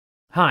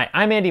Hi,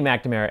 I'm Andy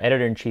McNamara,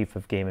 Editor-in-Chief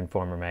of Game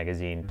Informer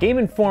magazine. Game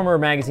Informer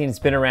magazine has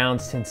been around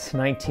since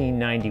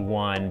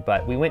 1991,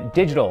 but we went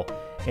digital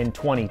in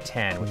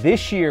 2010.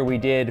 This year we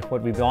did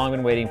what we've long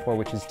been waiting for,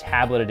 which is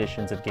tablet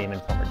editions of Game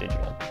Informer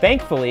Digital.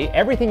 Thankfully,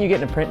 everything you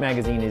get in a print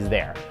magazine is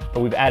there,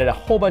 but we've added a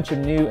whole bunch of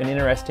new and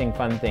interesting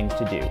fun things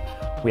to do.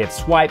 We have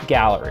swipe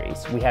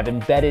galleries, we have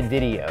embedded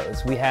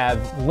videos, we have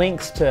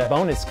links to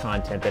bonus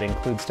content that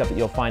includes stuff that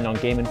you'll find on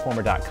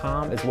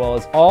GameInformer.com, as well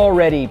as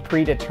already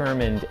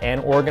predetermined and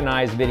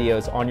organized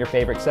videos on your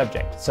favorite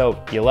subject. So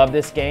you love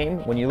this game?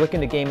 When you look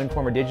into Game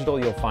Informer Digital,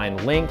 you'll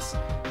find links,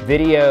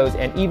 videos,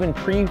 and even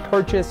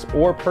pre-purchase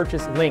or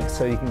purchase links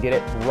so you can get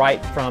it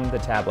right from the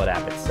tablet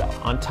app itself.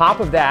 On top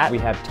of that, we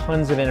have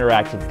tons of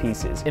interactive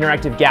pieces.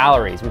 Interactive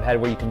galleries, we've had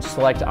where you can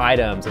select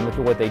items and look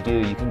at what they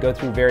do. You can go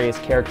through various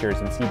characters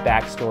and see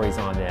backstories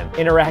on them.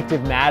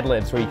 Interactive Mad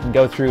Libs, where you can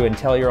go through and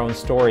tell your own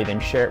story, then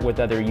share it with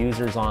other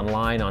users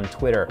online on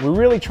Twitter. We're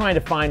really trying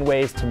to find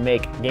ways to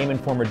make Game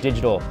Informer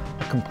Digital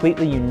a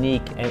completely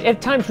unique and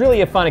at times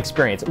really a fun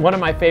experience. One of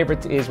my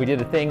favorites is we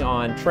did a thing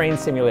on Train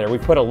Simulator. We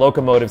put a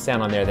locomotive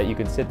sound on there that you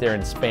could sit there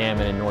and spam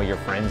and annoy your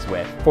friends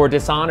with. For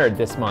Dishonored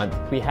this month,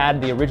 we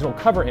had the original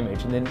cover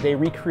image, and then they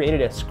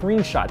recreated a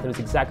screenshot that was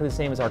exactly the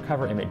same as our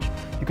cover image.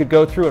 You could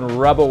go through and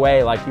rub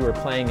away like you were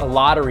playing a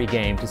lottery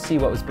game to see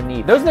what was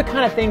beneath. Those are the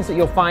kind of things that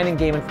you'll find in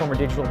Game Informer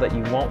Digital that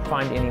you won't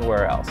find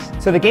anywhere else.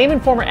 So the Game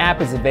Informer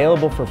app is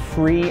available for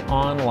free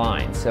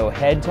online. So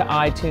head to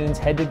iTunes,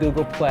 head to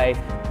Google Play,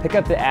 pick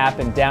up the app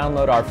and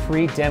download our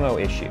free demo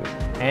issue.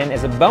 And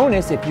as a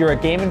bonus, if you're a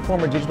Game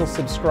Informer Digital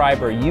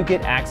subscriber, you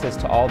get access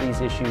to all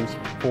these issues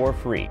for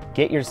free.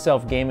 Get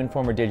yourself Game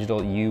Informer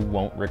Digital, you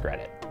won't regret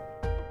it.